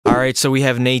Alright, so we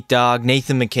have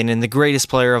Nathan Mackinnon, the greatest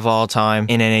player of all time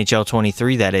in NHL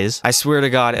 23, that is. I swear to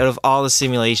God, out of all the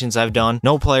simulations I've done,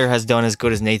 no player has done as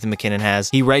good as Nathan Mackinnon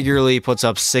has. He regularly puts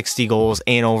up 60 goals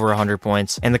and over 100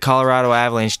 points, and the Colorado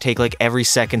Avalanche take like every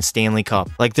second Stanley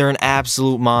Cup. Like, they're an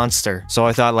absolute monster. So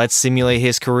I thought, let's simulate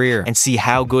his career and see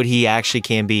how good he actually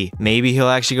can be. Maybe he'll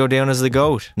actually go down as the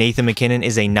GOAT. Nathan Mackinnon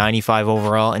is a 95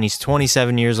 overall, and he's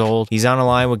 27 years old. He's on a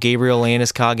line with Gabriel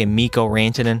Landeskog and Mikko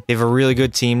Rantanen. They have a really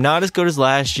good team, not as good as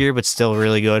last year, but still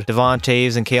really good. Devon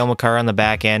Toews and Cale Makar on the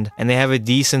back end, and they have a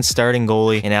decent starting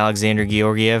goalie in Alexander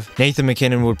Georgiev. Nathan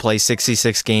Mackinnon would play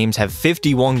 66 games, have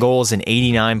 51 goals and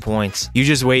 89 points. You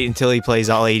just wait until he plays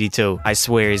all 82. I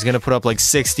swear, he's gonna put up like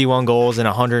 61 goals and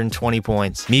 120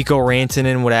 points. Mikko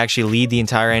Rantanen would actually lead the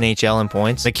entire NHL in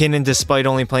points. Mackinnon, despite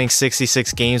only playing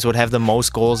 66 games, would have the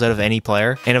most goals out of any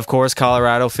player. And of course,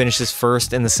 Colorado finishes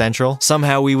first in the Central.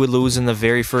 Somehow we would lose in the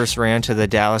very first round to the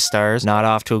Dallas Stars. Not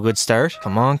off to a good start.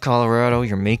 Come on, Colorado,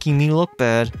 you're making me look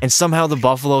bad. And somehow the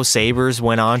Buffalo Sabres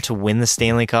went on to win the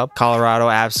Stanley Cup. Colorado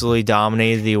absolutely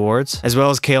dominated the awards, as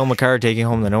well as Cale Makar taking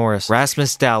home the Norris.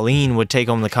 Rasmus Dahlin would take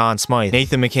home the Conn Smythe.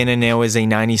 Nathan Mackinnon now is a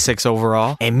 96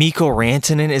 overall, and Mikko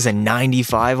Rantanen is a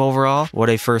 95 overall. What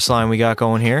a first line we got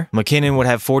going here. Mackinnon would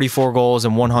have 44 goals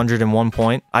and 101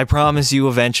 points. I promise you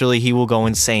eventually he will go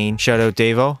insane. Shout out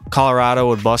Davo. Colorado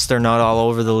would bust their nut all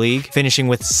over the league, finishing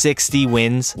with 60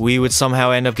 wins. We would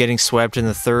somehow end up getting swept in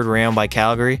the third round by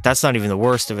Calgary. That's not even the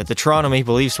worst of it. The Toronto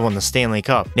Maple Leafs won the Stanley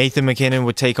Cup. Nathan Mackinnon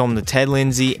would take home the Ted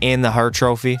Lindsay and the Hart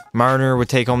Trophy. Marner would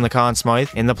take home the Conn Smythe.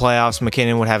 In the playoffs,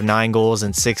 Mackinnon would have 9 goals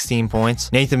and 16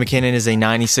 points. Nathan Mackinnon is a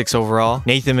 96 overall.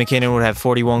 Nathan Mackinnon would have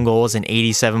 41 goals and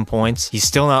 87 points. He's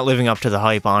still not living up to the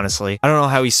hype, honestly. I don't know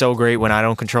how he's so great when I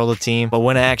don't control the team, but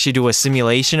when I actually do a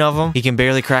simulation of him, he can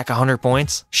barely crack 100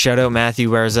 points. Shout out Matthew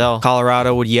Barzal.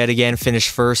 Colorado would yet again finish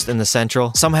first in the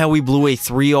Central. Somehow we blew a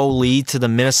 3-0 lead to the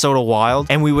Minnesota Wild,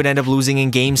 and we would end up losing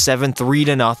in Game 7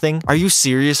 3-0. Are you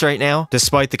serious right now?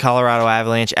 Despite the Colorado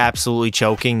Avalanche absolutely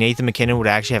choking, Nathan Mackinnon would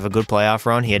actually have a good playoff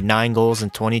run. He had 9 goals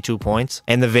and 22 points,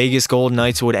 and the Vegas Golden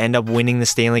Knights would end up winning the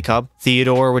Stanley Cup.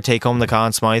 Theodore would take home the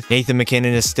Conn Smythe. Nathan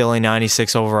Mackinnon is still a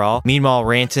 96 overall. Meanwhile,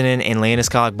 Rantanen and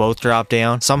Landeskog both dropped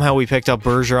down. Somehow we picked up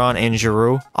Bergeron and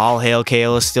Giroux. All hail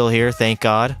Cale is still here, thank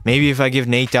God. Maybe if I give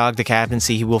Nate Dogg the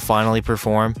captaincy, he will finally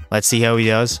perform. Let's see how he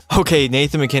does. Okay,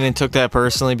 Nathan Mackinnon took that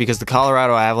personally because the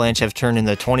Colorado Avalanche have turned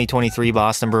into 2023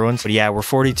 Boston Bruins. But yeah, we're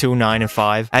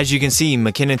 42-9-5. As you can see,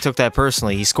 Mackinnon took that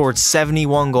personally. He scored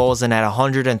 71 goals and had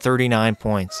 139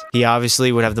 points. He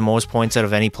obviously would have the most points out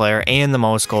of any player and the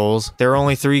most goals. There are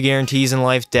only 3 guarantees in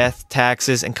life: death,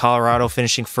 taxes, and Colorado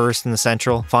finishing first in the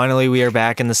Central. Finally, we are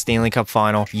back in the Stanley Cup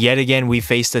final. Yet again, we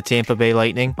faced the Tampa Bay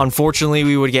Lightning. Unfortunately,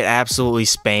 we would get absolutely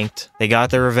spanked. They got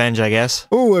their revenge, I guess.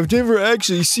 Oh, I've never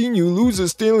actually seen you lose a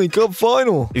Stanley Cup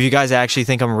final. If you guys actually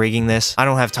think I'm rigging this, I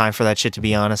don't have time for that shit, to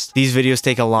be honest. These videos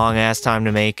take a long ass time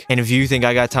to make, and if you think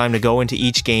I got time to go into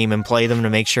each game and play them to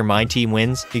make sure my team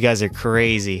wins, you guys are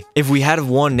crazy. If we had have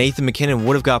won, Nathan Mackinnon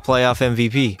would have got playoff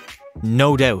MVP.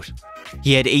 No doubt.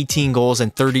 He had 18 goals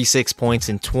and 36 points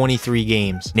in 23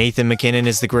 games. Nathan Mackinnon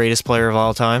is the greatest player of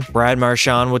all time. Brad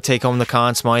Marchand would take home the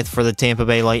Conn Smythe for the Tampa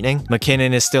Bay Lightning.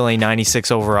 Mackinnon is still a 96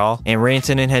 overall, and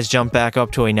Rantanen has jumped back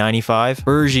up to a 95.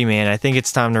 Bergie, man, I think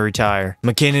it's time to retire.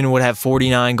 Mackinnon would have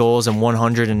 49 goals and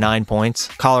 109 points.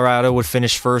 Colorado would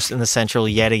finish first in the Central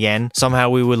yet again. Somehow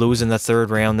we would lose in the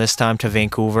third round, this time to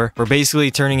Vancouver. We're basically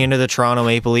turning into the Toronto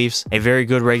Maple Leafs, a very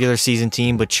good regular season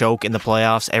team, but choke in the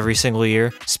playoffs every single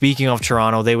year. Speaking of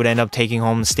Toronto, they would end up taking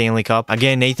home the Stanley Cup.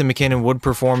 Again, Nathan Mackinnon would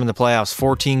perform in the playoffs.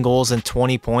 14 goals and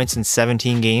 20 points in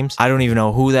 17 games. I don't even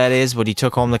know who that is, but he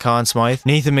took home the Conn Smythe.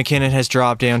 Nathan Mackinnon has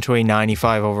dropped down to a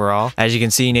 95 overall. As you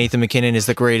can see, Nathan Mackinnon is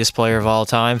the greatest player of all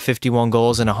time. 51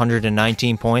 goals and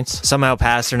 119 points. Somehow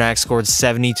Pasternak scored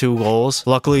 72 goals.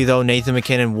 Luckily though, Nathan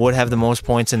Mackinnon would have the most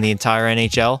points in the entire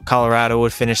NHL. Colorado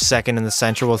would finish second in the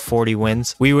Central with 40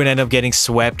 wins. We would end up getting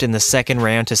swept in the second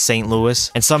round to St.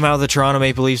 Louis. And somehow the Toronto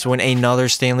Maple Leafs win another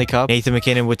Stanley Cup. Nathan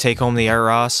Mackinnon would take home the Art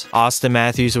Ross. Austin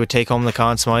Matthews would take home the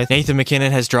Conn Smythe. Nathan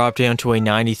Mackinnon has dropped down to a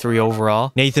 93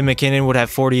 overall. Nathan Mackinnon would have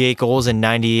 48 goals and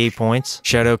 98 points.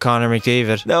 Shout out Connor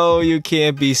McDavid. No, you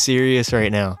can't be serious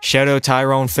right now. Shout out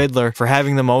Tyrone Fiddler for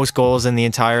having the most goals in the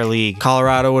entire league.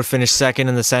 Colorado would finish second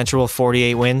in the Central with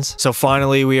 48 wins. So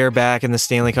finally, we are back in the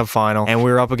Stanley Cup final, and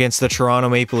we're up against the Toronto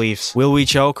Maple Leafs. Will we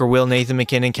choke, or will Nathan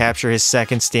Mackinnon capture his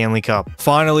second Stanley Cup?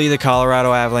 Finally, the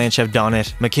Colorado Avalanche have done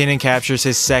it. Mackinnon captures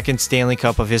his second Stanley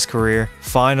Cup of his career.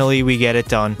 Finally, we get it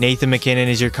done. Nathan Mackinnon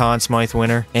is your Conn Smythe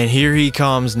winner. And here he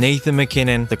comes, Nathan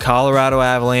Mackinnon, the Colorado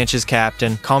Avalanche's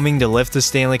captain, coming to lift the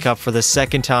Stanley Cup for the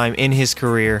second time in his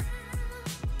career.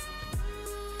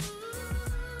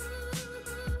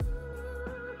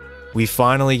 We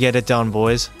finally get it done,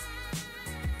 boys.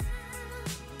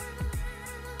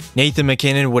 Nathan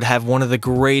MacKinnon would have one of the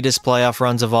greatest playoff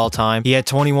runs of all time. He had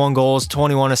 21 goals,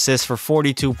 21 assists for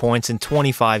 42 points in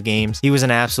 25 games. He was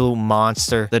an absolute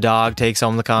monster. The dog takes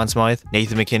home the Conn Smythe.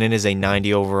 Nathan MacKinnon is a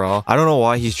 90 overall. I don't know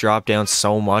why he's dropped down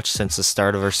so much since the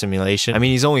start of our simulation. I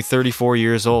mean, he's only 34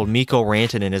 years old. Mikko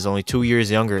Rantanen is only 2 years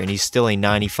younger, and he's still a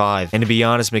 95. And to be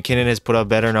honest, MacKinnon has put up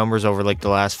better numbers over like the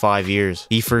last 5 years.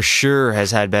 He for sure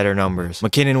has had better numbers.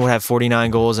 MacKinnon would have 49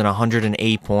 goals and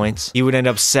 108 points. He would end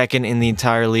up second in the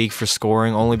entire league for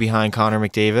scoring, only behind Connor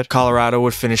McDavid. Colorado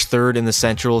would finish third in the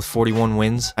Central with 41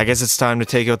 wins. I guess it's time to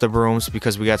take out the brooms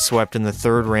because we got swept in the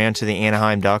third round to the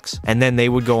Anaheim Ducks, and then they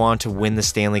would go on to win the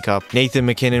Stanley Cup. Nathan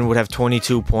MacKinnon would have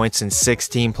 22 points in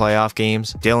 16 playoff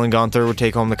games. Dylan Guenther would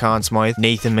take home the Conn Smythe.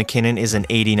 Nathan MacKinnon is an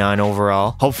 89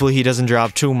 overall. Hopefully he doesn't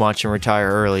drop too much and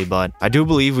retire early, but I do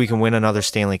believe we can win another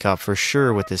Stanley Cup for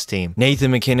sure with this team.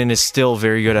 Nathan MacKinnon is still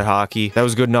very good at hockey. That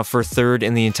was good enough for third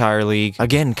in the entire league.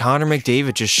 Again, Connor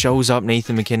McDavid just shows up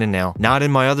Nathan MacKinnon now. Not in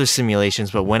my other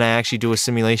simulations, but when I actually do a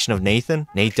simulation of Nathan,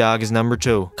 Nate Dogg is number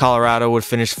 2. Colorado would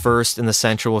finish first in the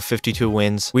Central with 52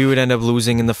 wins. We would end up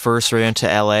losing in the first round to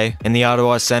LA, and the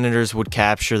Ottawa Senators would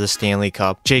capture the Stanley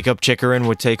Cup. Jacob Chikrin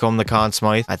would take home the Conn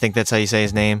Smythe. I think that's how you say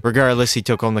his name. Regardless, he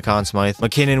took home the Conn Smythe.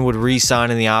 MacKinnon would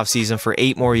re-sign in the offseason for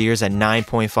 8 more years at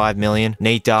 $9.5 million.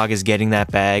 Nate Dogg is getting that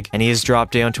bag, and he has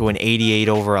dropped down to an 88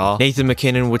 overall. Nathan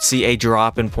MacKinnon would see a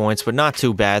drop in points, but not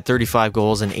too bad. 35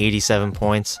 goals and 87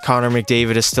 points. Connor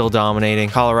McDavid is still dominating.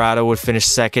 Colorado would finish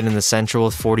second in the Central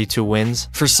with 42 wins.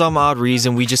 For some odd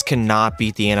reason, we just cannot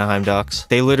beat the Anaheim Ducks.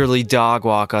 They literally dog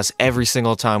walk us every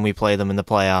single time we play them in the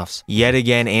playoffs. Yet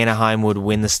again, Anaheim would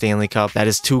win the Stanley Cup. That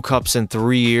is 2 cups in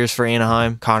 3 years for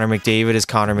Anaheim. Connor McDavid is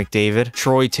Connor McDavid.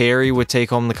 Troy Terry would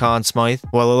take home the Conn Smythe.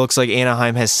 Well, it looks like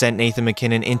Anaheim has sent Nathan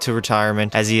MacKinnon into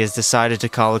retirement as he has decided to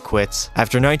call it quits.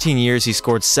 After 19 years, he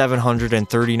scored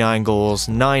 739 goals,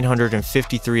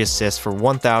 953 assists for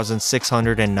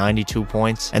 1,692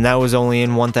 points, and that was only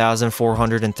in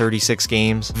 1,436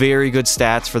 games. Very good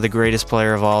stats for the greatest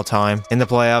player of all time. In the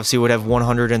playoffs, he would have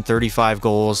 135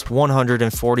 goals,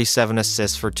 147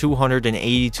 assists for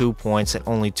 282 points at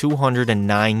only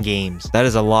 209 games. That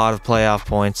is a lot of playoff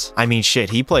points. I mean, shit,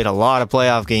 he played a lot of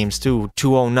playoff games too.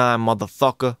 209,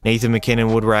 motherfucker. Nathan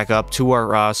MacKinnon would rack up 2 Art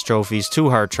Ross trophies, 2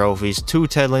 Hart trophies, 2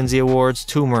 Ted Lindsay awards,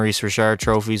 2 Maurice Richard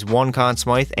trophies, 1 Conn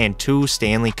Smythe, and 2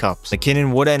 Stanley Cups.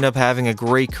 MacKinnon would end up having a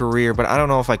great career, but I don't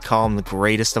know if I'd call him the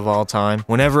greatest of all time.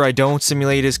 Whenever I don't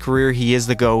simulate his career, he is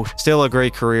the GOAT. Still a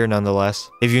great career nonetheless.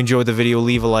 If you enjoyed the video,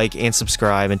 leave a like and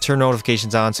subscribe, and turn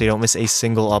notifications on so you don't miss a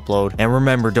single upload. And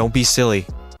remember, don't be silly.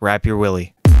 Wrap your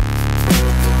willy.